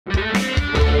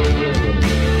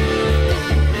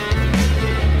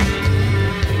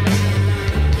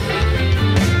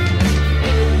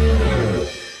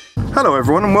Hello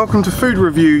everyone and welcome to Food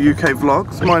Review UK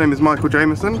Vlogs. My name is Michael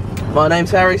Jamieson. My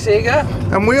name's Harry Seeger.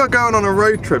 And we are going on a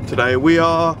road trip today. We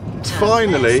are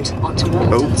finally... onto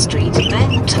Walton Street,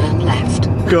 then turn left.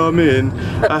 Come in.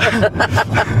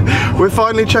 We're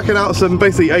finally checking out some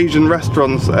basically Asian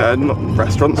restaurants, not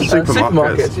restaurants,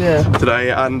 supermarkets yeah.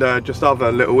 today, and just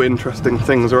other little interesting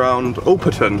things around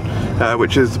Alperton,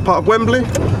 which is part of Wembley.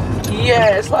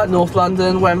 Yeah, it's like North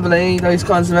London, Wembley, those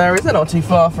kinds of areas. They're not too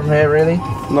far from here, really.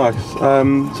 Nice.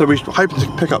 So we're hoping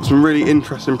to pick up some really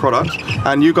interesting products,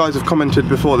 and you guys have commented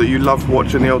before that you love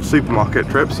watching the old supermarket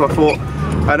trips, so I thought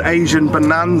an Asian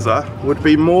bonanza would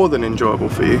be more than enjoyable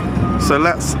for you. So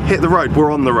let's hit the road.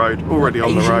 We're on the road, already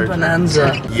on the road. Asian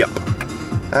bonanza. Yep.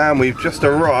 And we've just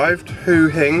arrived, Hu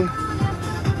Hing.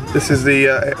 This is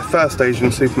the first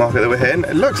Asian supermarket that we're hitting.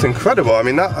 It looks incredible. I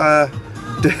mean, that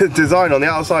design on the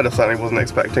outside I certainly wasn't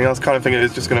expecting. I was kind of thinking it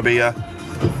was just going to be a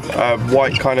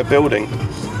white kind of building.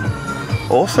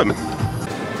 Awesome.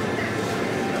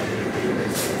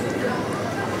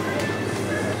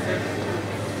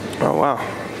 Oh wow.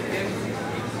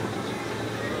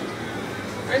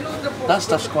 That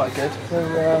stuff's quite good. So,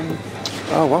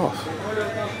 oh wow.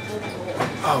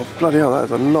 Oh bloody hell, that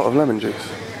is a lot of lemon juice.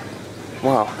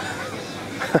 Wow.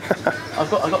 I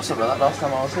got some of that last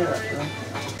time I was here actually.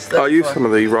 I used some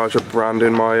of the Raja brand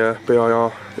in my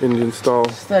BIR Indian style.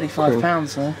 It's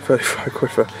 £35 though. 35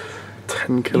 quid for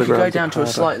 10 kilograms. You could go down to a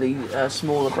slightly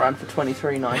smaller brand for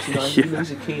 £23.99. Yeah. You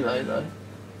lose a kilo though.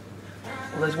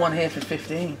 Well, there's one here for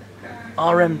 15.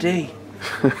 RMD.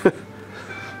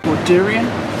 Or durian.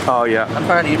 Oh yeah.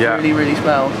 Apparently it really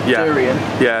smells. Yeah. Durian.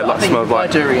 Yeah, that smells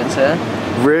like durians here.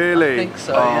 Really? I think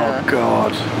so, oh yeah.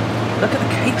 god. Look at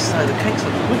the cakes though. The cakes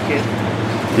look wicked.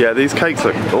 Yeah, these cakes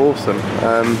look awesome.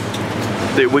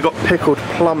 We got pickled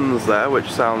plums there,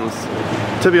 which sounds,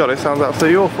 to be honest, sounds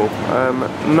absolutely awful.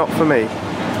 Not for me.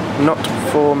 Not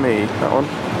for me, that one.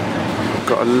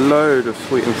 Got a load of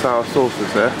sweet and sour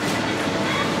sauces here.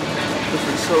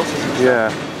 Different sauces and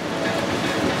Yeah.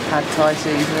 Pad Thai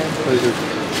seasoning. Those are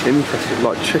interesting,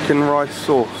 like chicken rice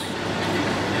sauce.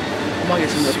 I might get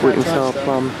some of the Sweet and Pad Thai sour stuff.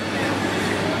 plum.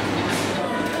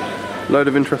 Load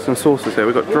of interesting sauces here.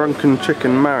 We've got drunken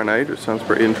chicken marinade, which sounds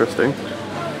pretty interesting.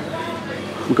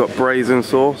 We've got braising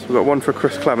sauce. We've got one for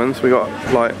Chris Clements. We've got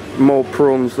like more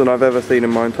prawns than I've ever seen in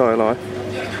my entire life.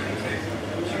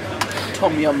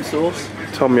 Tom yum sauce.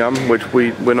 Tom yum, which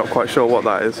we're not quite sure what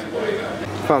that is.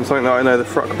 Found something that I know the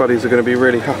Fruck Buddies are going to be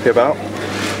really happy about,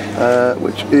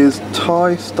 which is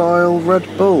Thai style Red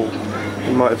Bull.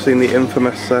 You might have seen the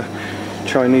infamous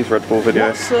Chinese Red Bull video.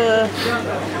 What's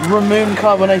Ramoon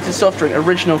carbonated soft drink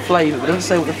original flavour? But it doesn't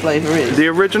say what the flavour is. The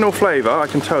original flavour, I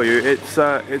can tell you, it's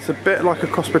a bit like a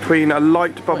cross between a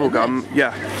light bubblegum.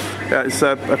 Yeah, it's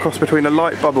a cross between a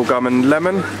light bubblegum and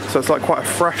lemon. So it's like quite a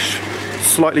fresh,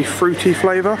 slightly fruity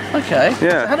flavour. Okay.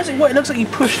 Yeah. How does it work? It looks like you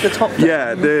push the top down.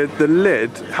 Yeah, the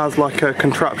lid has like a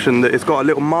contraption that it's got a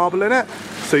little marble in it.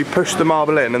 So you push the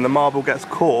marble in and the marble gets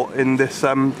caught in this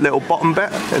little bottom bit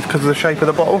because of the shape of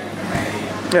the bottle.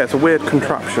 Yeah, it's a weird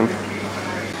contraption.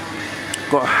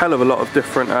 Got a hell of a lot of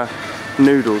different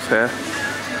noodles here.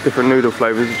 Different noodle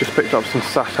flavours. We just picked up some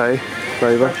satay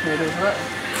flavour. Fresh noodles, right?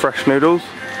 Fresh noodles.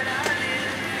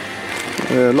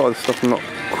 Yeah, a lot of the stuff I'm not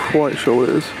quite sure what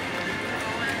it is.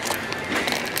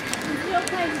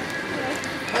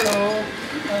 Hello.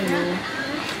 Hello.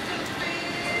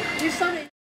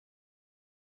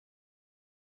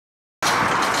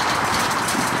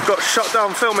 Got shut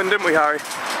down filming, didn't we, Harry?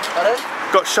 Pardon?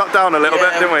 Got shut down a little bit,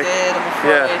 didn't we? Did, I'm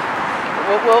afraid. Yeah.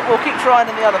 We'll keep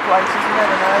trying in the other places, you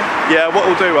never know. Yeah, what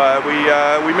we'll do,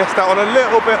 we missed out on a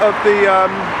little bit of the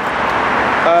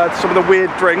some of the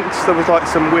weird drinks. There was like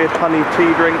some weird honey tea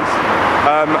drinks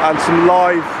and some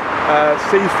live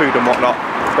seafood and whatnot.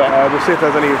 But we'll see if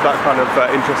there's any of that kind of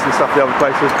interesting stuff the other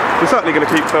places. We're certainly going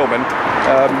to keep filming.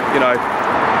 You know,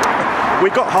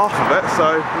 we got half of it,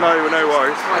 so no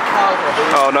worries.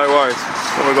 Oh, no worries.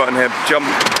 What have we got in here? Jump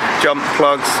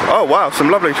plugs. Oh wow,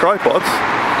 some lovely tripods.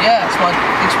 Yeah, it's my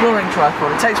exploring tripod.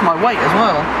 It takes my weight as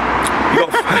well.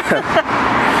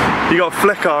 You got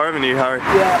Flickr, haven't you, Harry?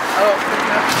 Yeah.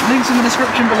 Links in the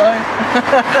description below.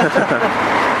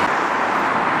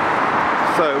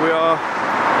 So we are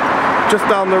just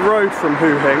down the road from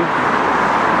Hu Hing.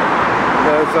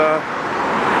 There's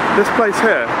this place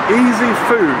here, Easy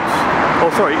Foods. Oh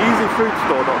sorry,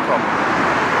 easyfoodstore.com.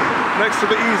 Next to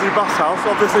the Easy Bus House,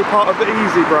 obviously part of the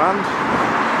Easy brand.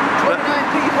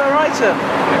 29p per item.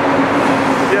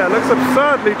 Yeah, it looks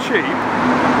absurdly cheap.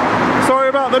 Sorry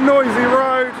about the noisy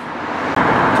road.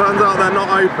 Turns out they're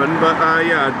not open, but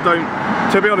yeah,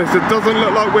 to be honest, it doesn't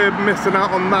look like we're missing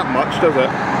out on that much, does it?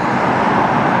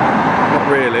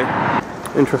 really.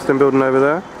 Interesting building over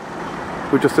there.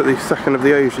 We're just at the second of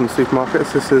the Asian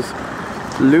supermarkets. This is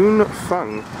Loon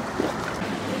Fung.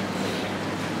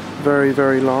 Very,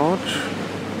 very large.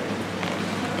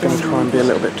 Gonna try and be a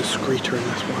little bit discreeter in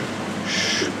this one.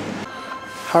 Shh.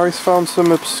 Harry's found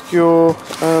some obscure,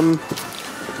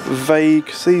 vague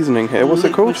seasoning here. What's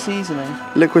it called? Liquid seasoning.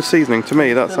 Liquid seasoning. To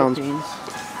me, that sounds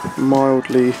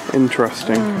mildly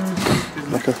interesting.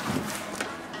 Like a...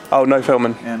 Oh, no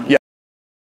filming. Yeah.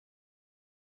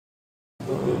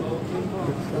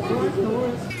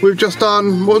 We've just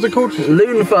done, what was it called?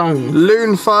 Loon Fung.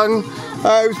 Loon Fung.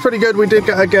 It was pretty good. We did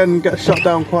get shut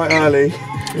down quite early.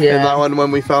 Yeah. In that one when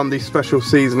we found the special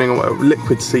seasoning, or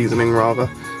liquid seasoning rather,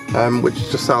 which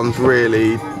just sounds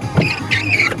really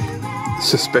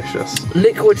suspicious.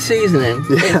 Liquid seasoning.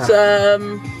 Yeah. It's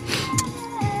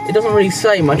it doesn't really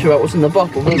say much about what's in the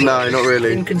bottle, does it? No, not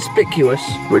really. Inconspicuous.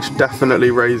 Which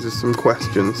definitely raises some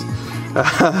questions.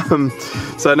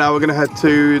 So now we're going to head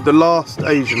to the last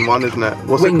Asian one, isn't it?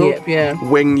 What's Wing it called? Yip, yeah.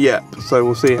 Wing Yip. So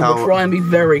we'll see how. We'll try and be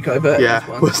very covert. Yeah, this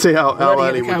one. we'll see how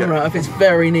early the we camera get. if it's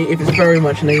very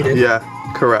much needed. Yeah,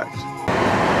 correct.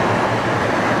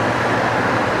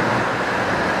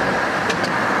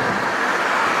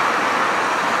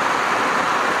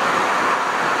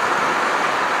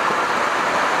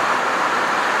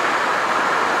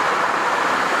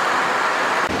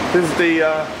 This is the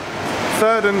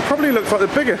third and probably looks like the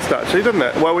biggest actually, doesn't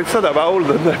it? Well, we've said that about all of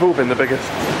them, they've all been the biggest.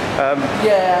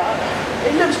 Yeah,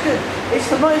 it looks good. It's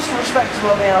the most respectable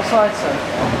on the outside, so.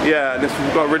 Yeah, and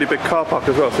we've got a really big car park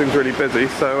as well, seems really busy,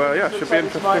 so yeah, should be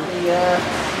interesting.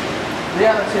 The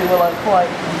other two were like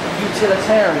quite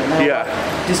utilitarian. They were Yeah.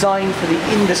 like designed for the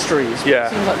industries. Yeah.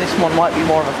 It seems like this one might be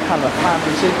more of a kind of a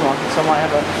family supermarket, so I might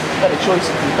have a better choice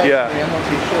of them. Yeah. I'm not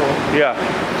too sure. Yeah.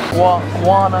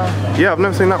 Guana. Yeah, I've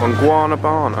never seen that one.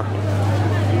 Guanabana.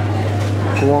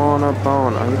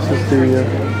 Guanabana. This is the.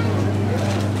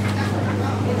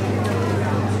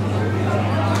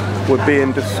 We're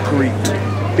being discreet.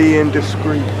 Being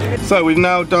discreet. So we've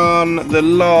now done the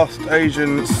last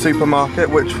Asian supermarket,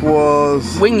 which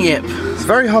was. Wing Yip. It's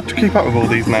very hard to keep up with all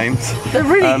these names. They're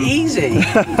really easy.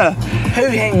 Hu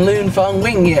Heng, Loon Fung,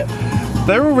 Wing Yip.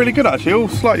 They're all really good actually, all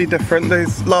slightly different.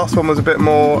 This last one was a bit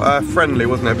more friendly,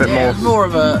 wasn't it? A bit more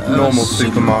of a normal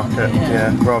supermarket,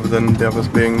 yeah, rather than the others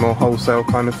being more wholesale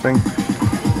kind of thing.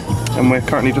 And we're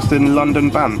currently just in London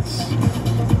Bants.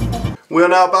 We are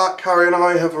now back. Harry and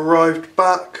I have arrived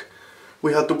back.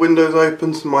 We had the windows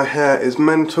open, so my hair is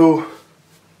mental.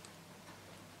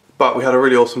 But we had a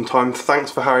really awesome time.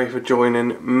 Thanks for Harry for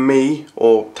joining me,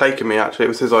 or taking me actually. It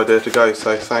was his idea to go,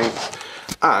 so thanks.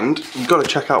 And you've got to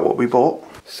check out what we bought.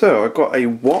 So I got a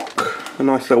wok, a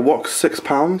nice little wok,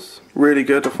 £6. Really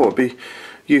good. I thought it'd be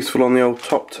useful on the old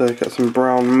top to get some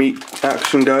brown meat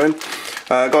action going.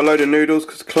 Got a load of noodles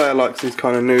because Claire likes these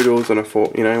kind of noodles, and I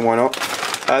thought, you know, why not?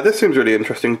 This seems really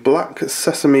interesting. Black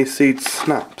sesame seed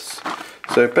snaps.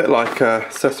 So a bit like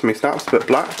sesame snaps, but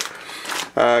black.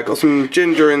 Got some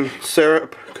ginger in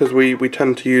syrup because we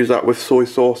tend to use that with soy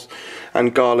sauce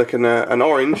and garlic and an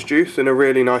orange juice in a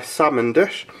really nice salmon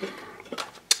dish.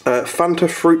 Fanta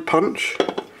fruit punch,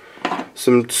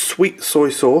 some sweet soy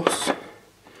sauce,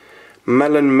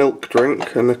 melon milk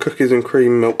drink and the cookies and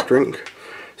cream milk drink,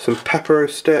 some pepper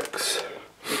sticks,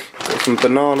 got some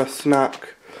banana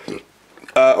snack,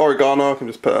 oregano, I can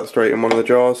just put that straight in one of the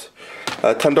jars,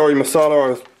 tandoori masala, I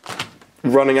was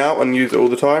running out and use it all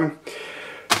the time.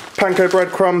 Panko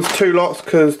breadcrumbs, 2 lots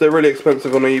because they're really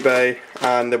expensive on eBay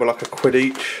and they were like £1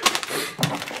 each.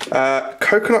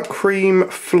 Coconut cream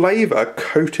flavour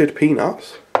coated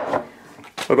peanuts.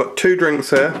 I've got 2 drinks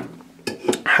here.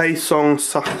 Hey Song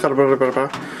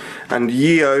and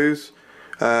Yeo's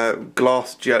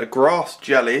grass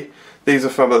jelly. These are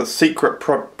from a secret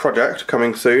project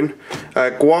coming soon.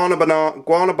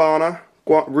 Guanabana,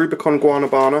 Rubicon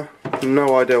Guanabana.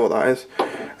 No idea what that is.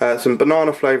 Some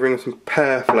banana flavouring and some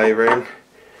pear flavouring,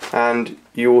 and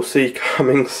you will see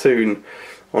coming soon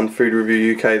on Food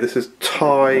Review UK. This is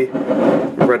Thai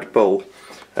Red Bull.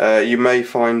 You may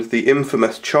find the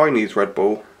infamous Chinese Red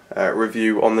Bull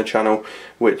review on the channel,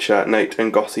 which Nate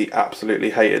and Gossie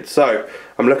absolutely hated. So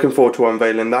I'm looking forward to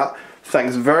unveiling that.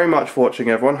 Thanks very much for watching,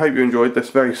 everyone. Hope you enjoyed this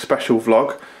very special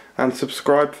vlog, and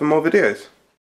subscribe for more videos.